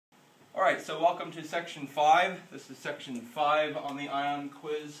Alright, so welcome to section 5. This is section 5 on the ion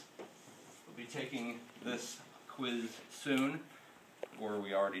quiz. We'll be taking this quiz soon, or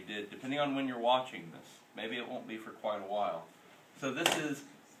we already did, depending on when you're watching this. Maybe it won't be for quite a while. So this is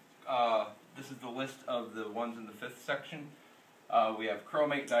the list of the ones in the 5th section. We have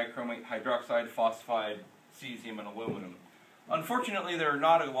chromate, dichromate, hydroxide, phosphide, cesium, and aluminum. Unfortunately, there are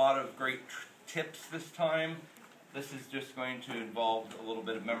not a lot of great tips this time. This is just going to involve a little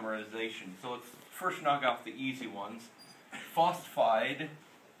bit of memorization. So let's first knock out the easy ones. Phosphide,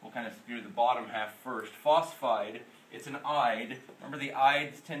 we'll kind of do the bottom half first. Phosphide, it's an ide. Remember, the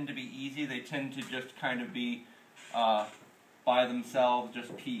ides tend to be easy. They tend to just kind of be by themselves,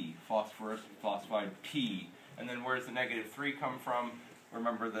 just P. Phosphorus, phosphide, P. And then where does the -3 come from?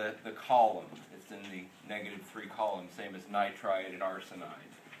 Remember the column. It's in the -3 column, same as nitride and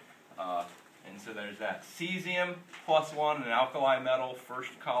arsenide. And so there's that. Cesium, +1, an alkali metal,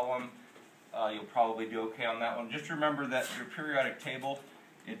 first column. You'll probably do okay on that one. Just remember that your periodic table,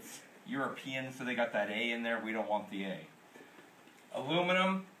 it's European, so they got that A in there. We don't want the A.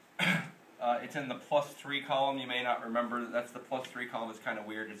 Aluminum, it's in the +3 column. You may not remember. That's the +3 column. It's kind of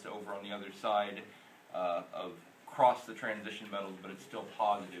weird. It's over on the other side of across the transition metals, but it's still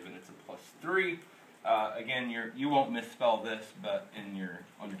positive, and it's a +3. Again, you won't misspell this, but on your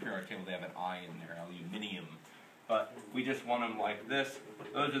periodic table they have an I in there, aluminium. But we just want them like this.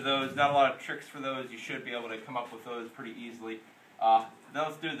 Those are those. Not a lot of tricks for those. You should be able to come up with those pretty easily.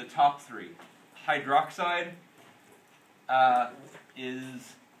 Let's do the top 3. Hydroxide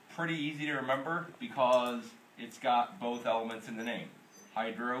is pretty easy to remember because it's got both elements in the name.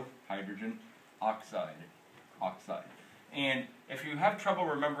 Hydro, hydrogen, oxide, oxide. And if you have trouble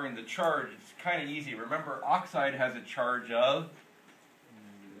remembering the charge, it's kind of easy. Remember, oxide has a charge of?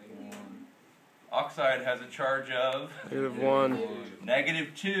 Oxide has a charge of? -1.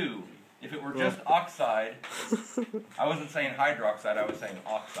 -2. If it were just oxide, I wasn't saying hydroxide, I was saying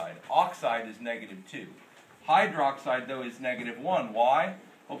oxide. Oxide is -2. Hydroxide, though, is -1. Why?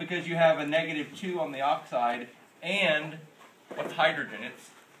 Well, because you have a -2 on the oxide, and what's hydrogen?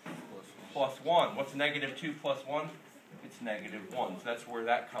 It's +1. What's -2 + 1? It's -1, so that's where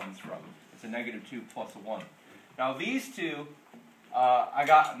that comes from. It's a -2 + 1. Now these two, I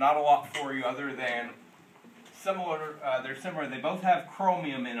got not a lot for you other than similar. They're similar. They both have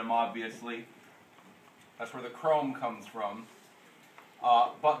chromium in them, obviously. That's where the chrome comes from.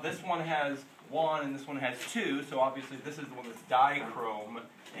 But this one has 1 and this one has 2, so obviously this is the one that's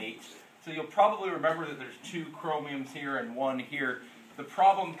dichromate. So you'll probably remember that there's 2 chromiums here and 1 here. The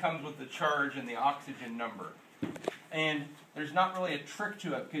problem comes with the charge and the oxygen number. And there's not really a trick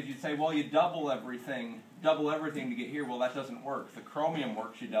to it because you'd say, well, you double everything to get here. Well, that doesn't work. The chromium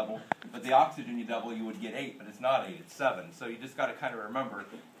works, you double, but the oxygen you double, you would get 8, but it's not 8, it's 7. So you just got to kind of remember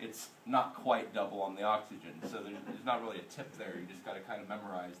it's not quite double on the oxygen. So there's not really a tip there. You just got to kind of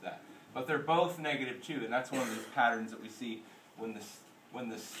memorize that. But they're both -2, and that's one of those patterns that we see when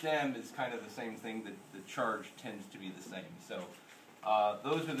the stem is kind of the same thing, the charge tends to be the same. So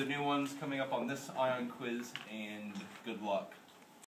those are the new ones coming up on this ion quiz, and good luck.